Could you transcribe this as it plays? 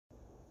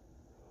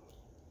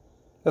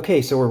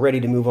Okay, so we're ready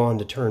to move on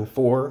to turn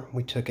 4.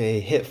 We took a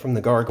hit from the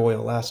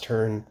gargoyle last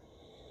turn,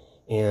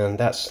 and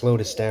that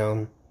slowed us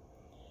down.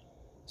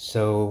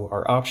 So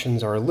our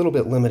options are a little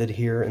bit limited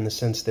here in the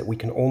sense that we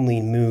can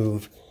only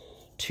move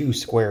 2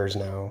 squares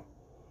now.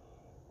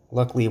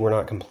 Luckily, we're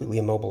not completely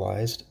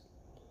immobilized,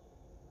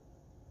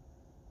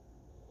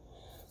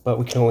 but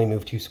we can only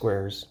move 2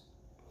 squares.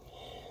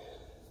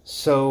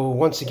 So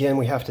once again,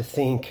 we have to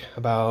think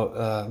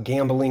about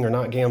gambling or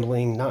not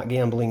gambling. Not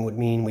gambling would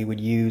mean we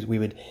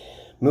would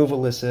move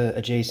Alyssa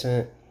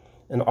adjacent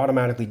and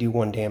automatically do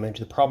 1 damage.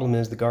 The problem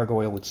is the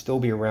gargoyle would still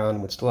be around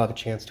and would still have a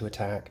chance to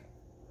attack.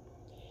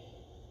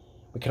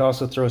 We could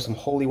also throw some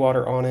holy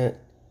water on it,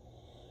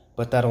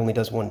 but that only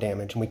does 1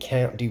 damage, and we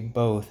can't do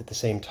both at the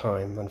same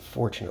time,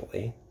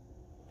 unfortunately.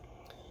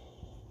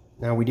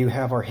 Now we do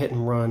have our hit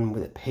and run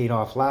that paid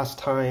off last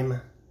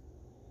time,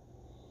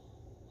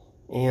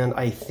 and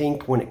I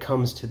think when it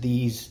comes to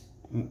these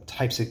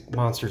types of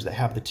monsters that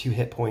have the 2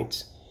 hit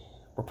points,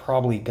 we're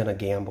probably gonna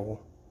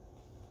gamble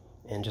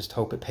and just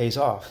hope it pays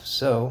off.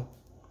 So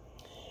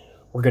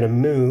we're gonna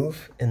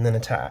move and then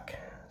attack.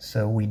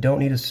 So we don't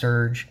need a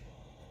surge.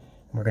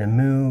 We're gonna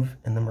move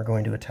and then we're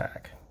going to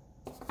attack.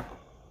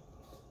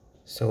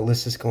 So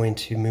Alyssa's going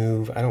to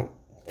move. I don't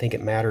think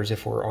it matters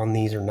if we're on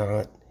these or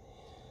not,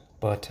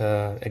 but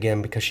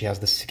again, because she has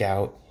the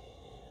scout,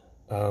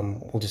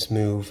 we'll just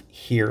move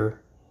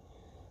here,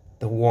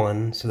 the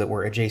 1, so that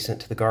we're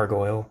adjacent to the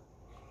gargoyle.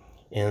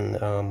 And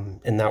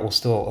that will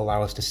still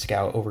allow us to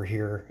scout over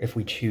here if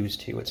we choose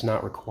to. It's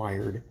not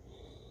required.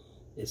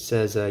 It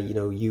says, you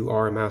know, you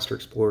are a master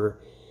explorer.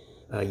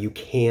 You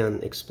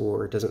can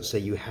explore. It doesn't say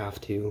you have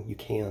to. You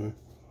can.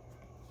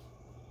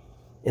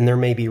 And there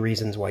may be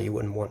reasons why you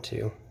wouldn't want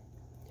to.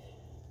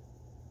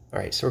 All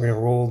right, so we're going to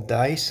roll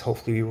dice.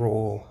 Hopefully we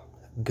roll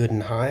good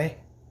and high.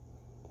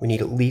 We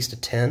need at least a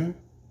 10.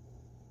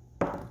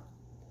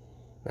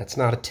 That's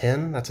not a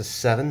 10. That's a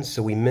 7,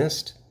 so we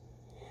missed.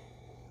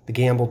 The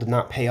gamble did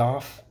not pay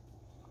off,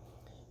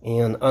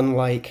 and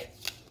unlike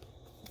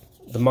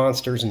the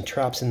monsters and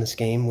traps in this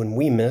game, when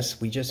we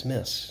miss, we just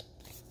miss.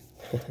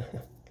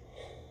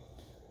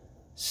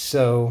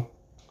 So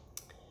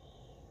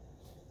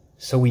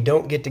we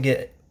don't get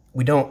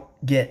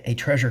a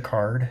treasure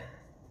card,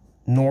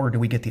 nor do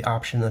we get the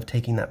option of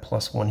taking that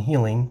 +1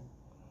 healing.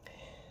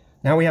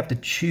 Now we have to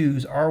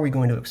choose, are we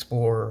going to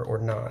explore or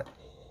not?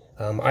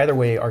 Either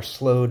way, our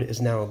slowed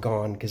is now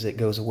gone because it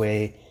goes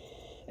away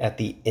at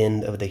the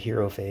end of the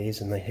hero phase,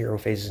 and the hero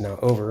phase is now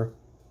over.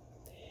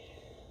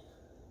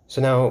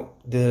 So now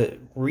the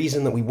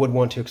reason that we would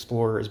want to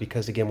explore is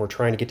because, again, we're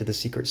trying to get to the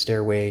secret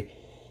stairway,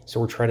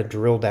 so we're trying to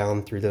drill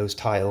down through those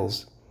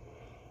tiles.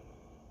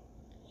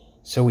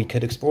 So we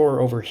could explore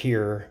over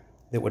here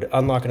that would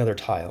unlock another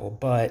tile,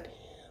 but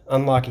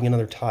unlocking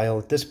another tile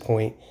at this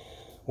point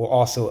will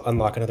also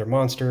unlock another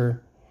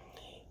monster,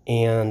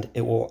 and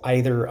it will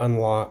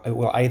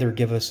either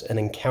give us an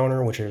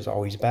encounter, which is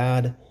always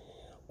bad,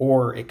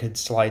 or it could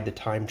slide the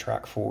time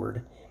track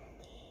forward.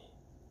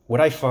 What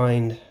I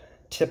find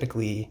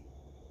typically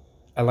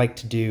I like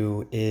to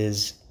do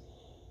is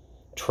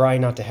try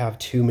not to have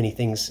too many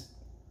things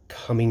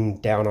coming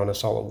down on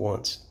us all at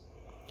once.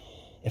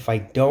 If I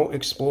don't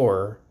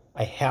explore,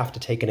 I have to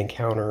take an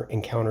encounter.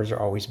 Encounters are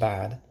always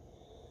bad.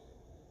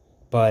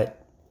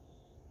 But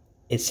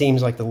it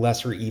seems like the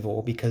lesser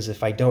evil, because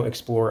if I don't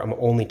explore, I'm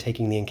only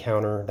taking the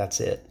encounter, that's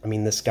it. I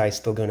mean, this guy's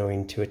still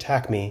going to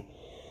attack me,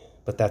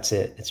 but that's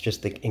it. It's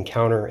just the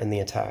encounter and the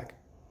attack.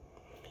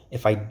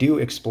 If I do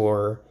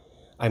explore,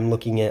 I'm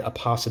looking at a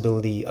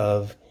possibility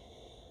of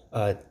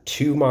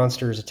 2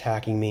 monsters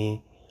attacking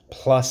me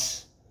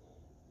plus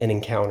an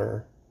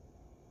encounter,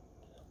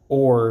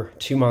 or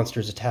 2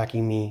 monsters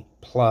attacking me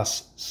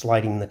plus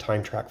sliding the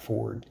time track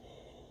forward.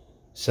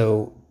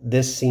 So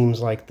this seems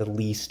like the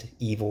least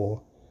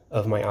evil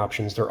of my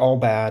options. They're all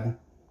bad,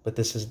 but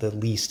this is the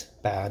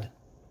least bad.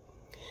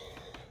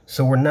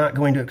 So we're not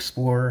going to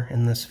explore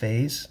in this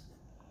phase.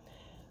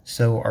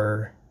 So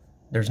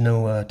there's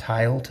no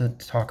tile to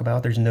talk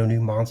about. There's no new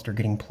monster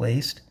getting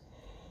placed.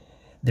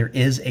 There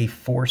is a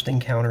forced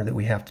encounter that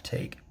we have to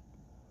take.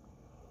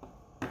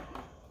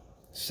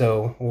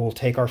 So we'll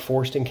take our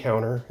forced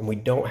encounter, and we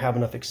don't have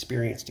enough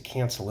experience to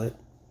cancel it.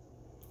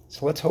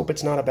 So let's hope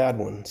it's not a bad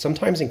one.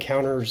 Sometimes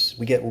encounters,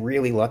 we get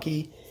really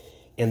lucky,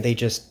 and they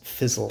just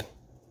fizzle.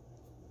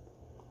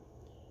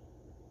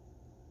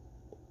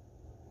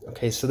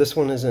 Okay, so this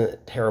one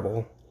isn't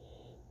terrible.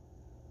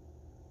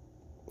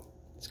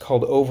 It's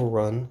called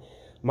Overrun.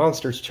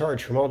 Monsters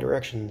charge from all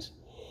directions.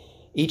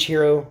 Each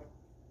hero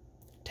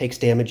takes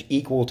damage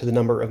equal to the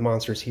number of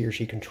monsters he or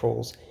she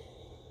controls.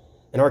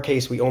 In our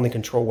case, we only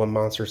control 1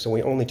 monster, so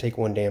we only take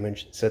 1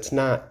 damage, so it's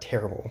not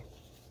terrible.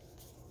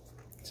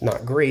 It's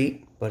not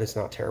great, but it's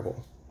not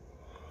terrible.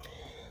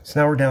 So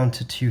now we're down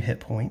to 2 hit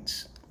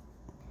points.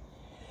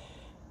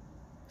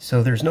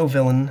 So there's no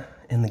villain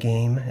in the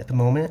game at the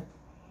moment,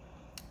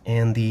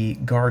 and the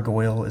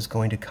gargoyle is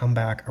going to come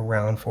back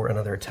around for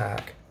another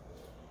attack.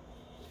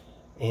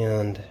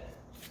 And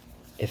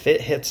if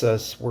it hits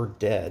us, we're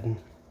dead.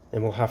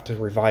 and we'll have to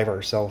revive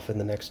ourselves in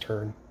the next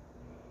turn.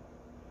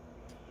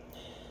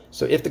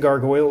 So if the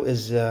gargoyle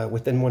is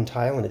within one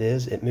tile, and it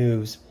is, it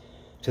moves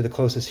to the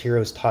closest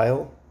hero's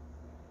tile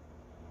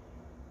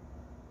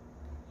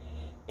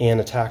and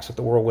attacks with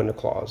the Whirlwind of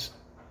Claws.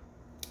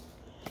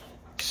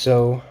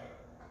 So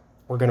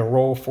we're going to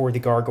roll for the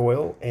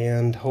gargoyle,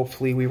 and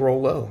hopefully we roll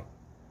low.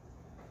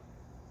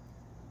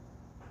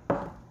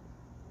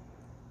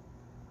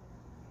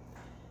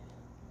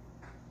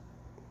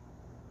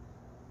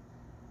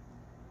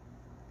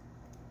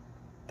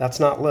 That's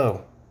not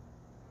low.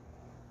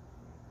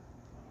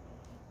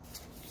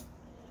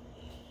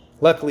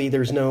 Luckily,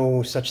 there's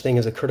no such thing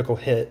as a critical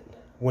hit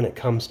when it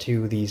comes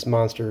to these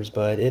monsters,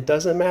 but it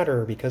doesn't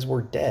matter because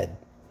we're dead.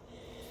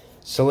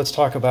 So let's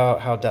talk about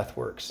how death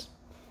works.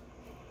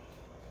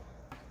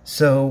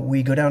 So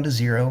we go down to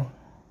 0.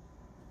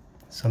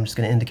 So I'm just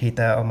going to indicate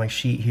that on my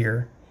sheet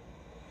here.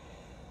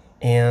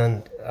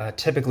 And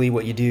typically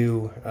what you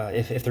do,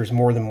 if there's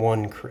more than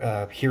one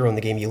hero in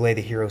the game, you lay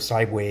the hero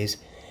sideways,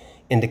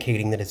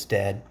 indicating that it's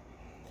dead.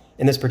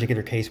 In this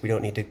particular case, we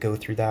don't need to go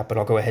through that, but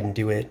I'll go ahead and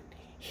do it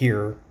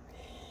here.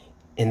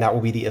 And that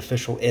will be the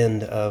official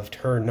end of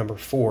turn number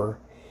 4.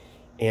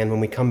 And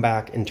when we come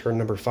back in turn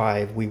number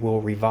 5, we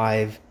will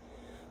revive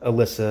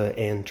Alyssa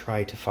and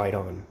try to fight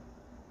on.